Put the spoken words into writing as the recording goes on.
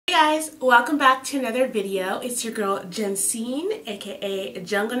Hey guys, welcome back to another video. It's your girl Jensine, aka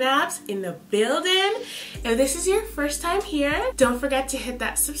Jungle Naps, in the building. If this is your first time here, don't forget to hit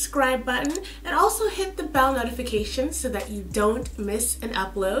that subscribe button and also hit the bell notification so that you don't miss an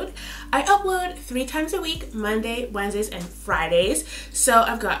upload. I upload 3 times a week, Monday, Wednesdays, and Fridays, so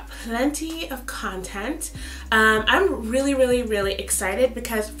I've got plenty of content. I'm really excited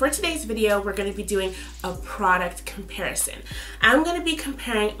because for today's video we're going to be doing a product comparison. I'm going to be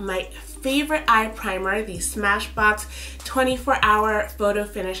comparing my favorite eye primer, the Smashbox 24-hour photo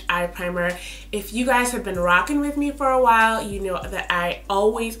finish eye primer. If you guys have been rocking with me for a while, you know that I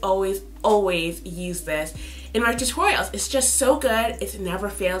always use this in my tutorials. It's just so good. It's never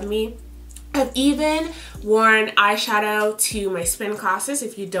failed me. I've even worn eyeshadow to my spin classes.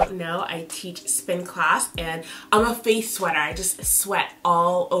 If you don't know, I teach spin class and I'm a face sweater. I just sweat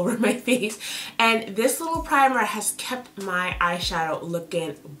all over my face. And this little primer has kept my eyeshadow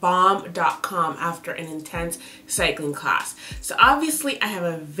looking bomb.com after an intense cycling class. So obviously I have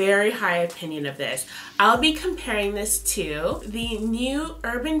a very high opinion of this. I'll be comparing this to the new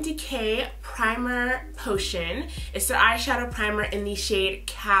Urban Decay Primer Potion. It's the eyeshadow primer in the shade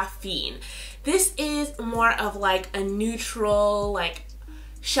Caffeine. This is more of like a neutral, like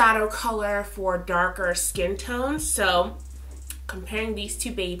shadow color for darker skin tones. So comparing these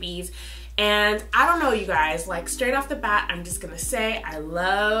two babies, and I don't know, you guys, like straight off the bat, I'm just gonna say I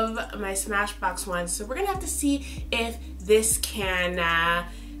love my Smashbox one. So we're gonna have to see if this can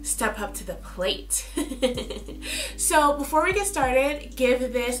step up to the plate. So before we get started,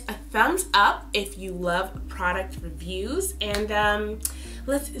 give this a thumbs up if you love product reviews, and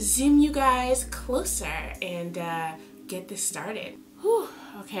let's zoom you guys closer and get this started. Whew.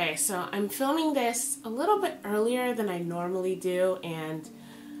 Okay, so I'm filming this a little bit earlier than I normally do, and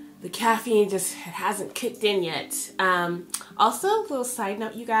the caffeine just hasn't kicked in yet. Also, a little side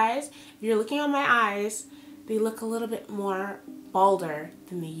note, you guys, if you're looking on my eyes, they look a little bit more balder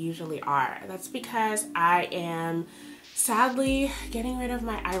than they usually are. That's because I am sadly getting rid of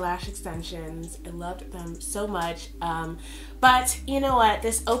my eyelash extensions. I loved them so much. But you know what?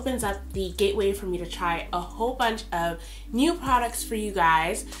 This opens up the gateway for me to try a whole bunch of new products for you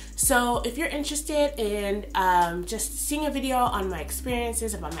guys. So if you're interested in just seeing a video on my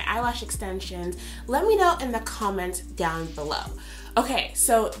experiences about my eyelash extensions, let me know in the comments down below. Okay,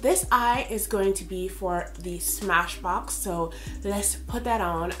 so this eye is going to be for the Smashbox, so let's put that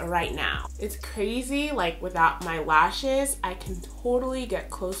on right now. It's crazy, like without my lashes, I can totally get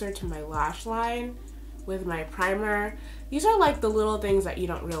closer to my lash line with my primer. These are like the little things that you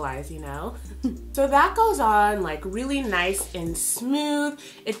don't realize, you know? So that goes on like really nice and smooth.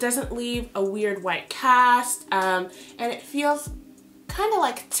 It doesn't leave a weird white cast, and it feels kind of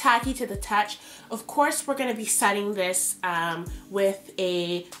like tacky to the touch. Of course, we're going to be setting this with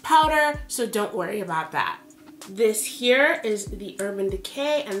a powder, so don't worry about that. This here is the Urban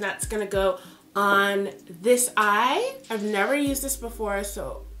Decay, and that's going to go on this eye. I've never used this before,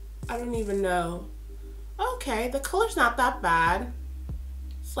 so I don't even know. Okay, the color's not that bad.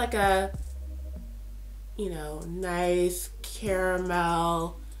 It's like a, you know, nice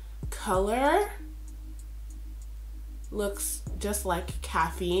caramel color. Looks just like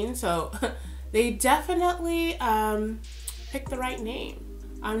caffeine, so they definitely picked the right name.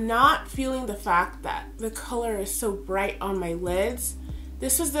 I'm not feeling the fact that the color is so bright on my lids.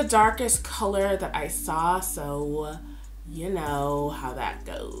 This is the darkest color that I saw, so you know how that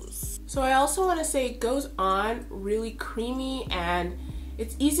goes. So I also want to say it goes on really creamy, and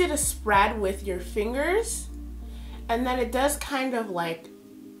it's easy to spread with your fingers, and then it does kind of like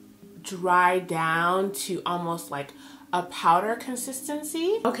dry down to almost like a powder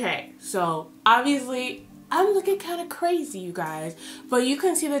consistency. Okay, so obviously I'm looking kind of crazy, you guys, but you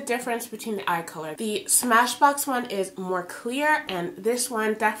can see the difference between the eye color. The Smashbox one is more clear, and this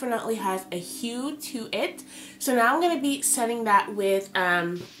one definitely has a hue to it. So now I'm going to be setting that with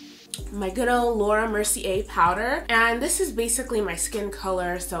my good old Laura Mercier powder, and this is basically my skin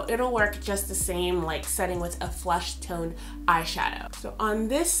color, so it'll work just the same like setting with a flesh toned eyeshadow. So on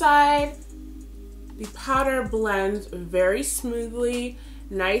this side, the powder blends very smoothly,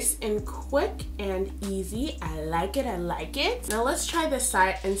 nice and quick and easy. I like it, I like it. Now let's try this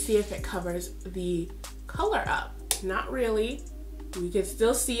side and see if it covers the color up. Not really, we can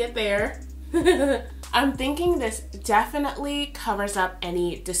still see it there. I'm thinking this definitely covers up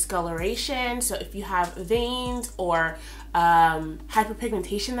any discoloration. So if you have veins or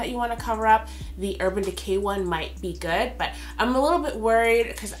hyperpigmentation that you want to cover up, the Urban Decay one might be good, but I'm a little bit worried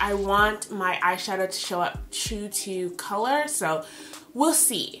because I want my eyeshadow to show up true to color, so we'll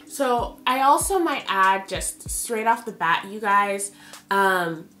see. So I also might add, just straight off the bat, you guys,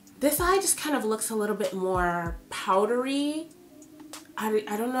 This eye just kind of looks a little bit more powdery. I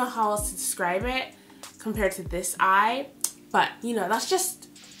don't know how else to describe it compared to this eye, but you know, that's just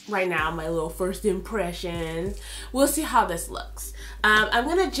right now my little first impression. We'll see how this looks. I'm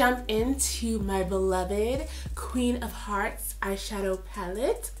gonna jump into my beloved Queen of Hearts eyeshadow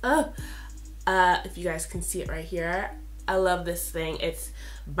palette. If you guys can see it right here, I love this thing. It's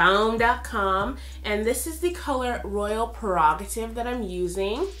Balm.com, and this is the color Royal Prerogative that I'm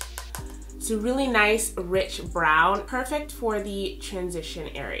using. It's a really nice rich brown, perfect for the transition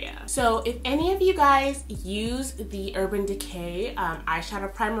area. So if any of you guys use the Urban Decay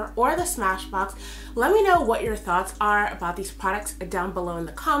eyeshadow primer or the Smashbox, let me know what your thoughts are about these products down below in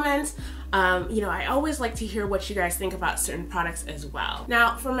the comments. You know, I always like to hear what you guys think about certain products as well.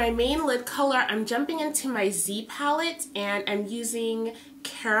 Now for my main lid color, I'm jumping into my Z palette and I'm using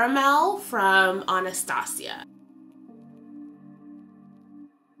Caramel from Anastasia.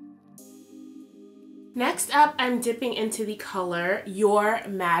 Next up, I'm dipping into the color Your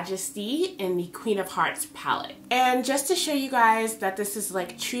Majesty in the Queen of Hearts palette. And just to show you guys that this is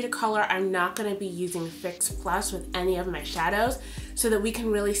like true to color, I'm not going to be using Fix Plus with any of my shadows so that we can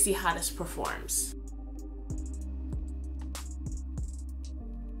really see how this performs.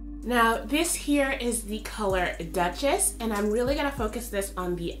 Now this here is the color Duchess, and I'm really going to focus this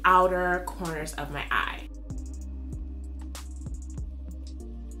on the outer corners of my eye.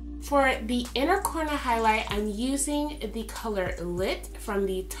 For the inner corner highlight, I'm using the color Lit from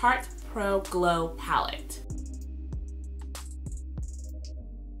the Tarte Pro Glow palette.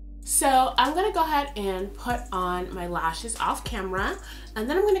 So I'm gonna go ahead and put on my lashes off camera, and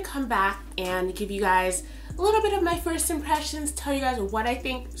then I'm gonna come back and give you guys a little bit of my first impressions, tell you guys what I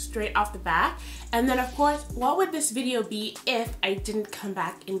think straight off the bat, and then of course, what would this video be if I didn't come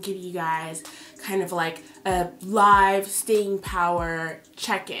back and give you guys kind of like a live staying power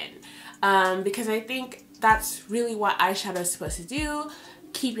check-in. Because I think that's really what eyeshadow is supposed to do.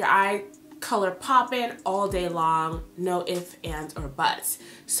 Keep your eye color popping all day long, no ifs, ands, or buts.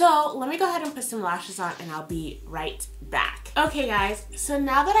 So let me go ahead and put some lashes on and I'll be right back. Okay guys, so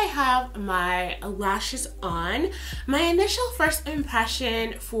now that I have my lashes on, my initial first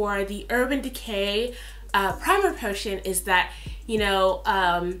impression for the Urban Decay primer potion is that, you know,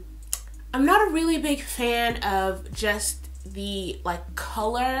 I'm not a really big fan of just the like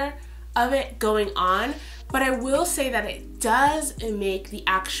color of it going on, but I will say that it does make the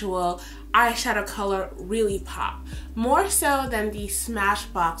actual eyeshadow color really pop, more so than the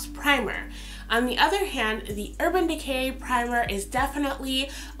Smashbox primer. On the other hand, the Urban Decay primer is definitely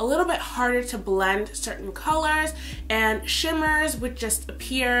a little bit harder to blend certain colors, and shimmers would just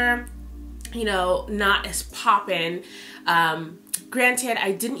appear, you know, not as poppin'. Granted,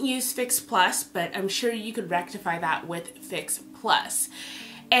 I didn't use Fix Plus, but I'm sure you could rectify that with Fix Plus.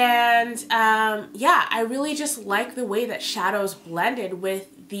 And yeah, I really just like the way that shadows blended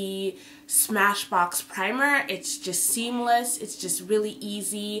with the Smashbox primer. It's just seamless, it's just really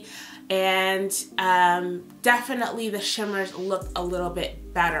easy, and definitely the shimmers look a little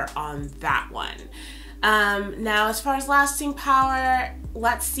bit better on that one. Now as far as lasting power,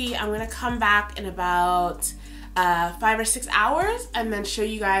 let's see, I'm gonna come back in about 5 or 6 hours and then show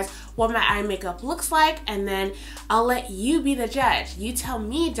you guys what my eye makeup looks like, and then I'll let you be the judge. You tell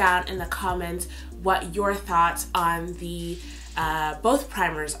me down in the comments what your thoughts on the both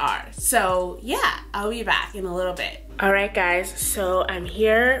primers are. So yeah, I'll be back in a little bit. Alright guys, so I'm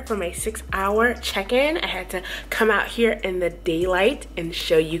here for my 6-hour check-in. I had to come out here in the daylight and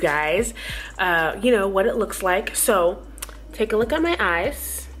show you guys you know, what it looks like. So take a look at my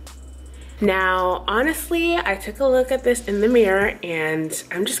eyes. Now, honestly, I took a look at this in the mirror and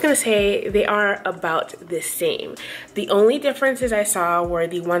I'm just gonna say they are about the same. The only differences I saw were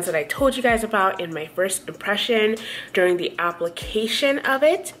the ones that I told you guys about in my first impression during the application of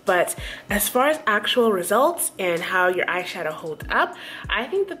it. But as far as actual results and how your eyeshadow holds up, I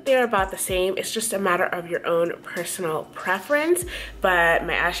think that they're about the same. It's just a matter of your own personal preference. But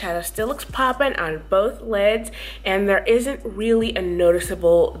my eyeshadow still looks poppin' on both lids, and there isn't really a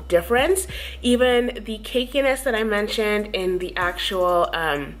noticeable difference. Even the cakiness that I mentioned in the actual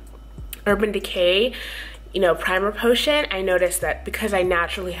Urban Decay, you know, primer potion, I noticed that because I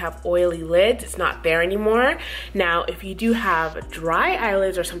naturally have oily lids, it's not there anymore. Now, if you do have dry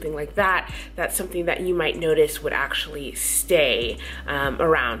eyelids or something like that, that's something that you might notice would actually stay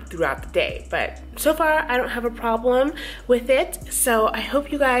around throughout the day. But so far, I don't have a problem with it. So I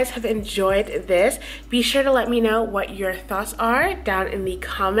hope you guys have enjoyed this. Be sure to let me know what your thoughts are down in the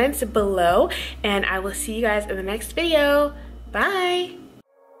comments below, and I will see you guys in the next video. Bye!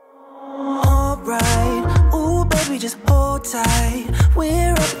 Alright, ooh baby, just hold tight.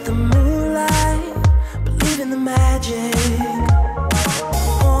 We're up at the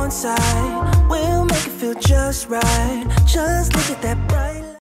side. We'll make it feel just right. Just look at that bright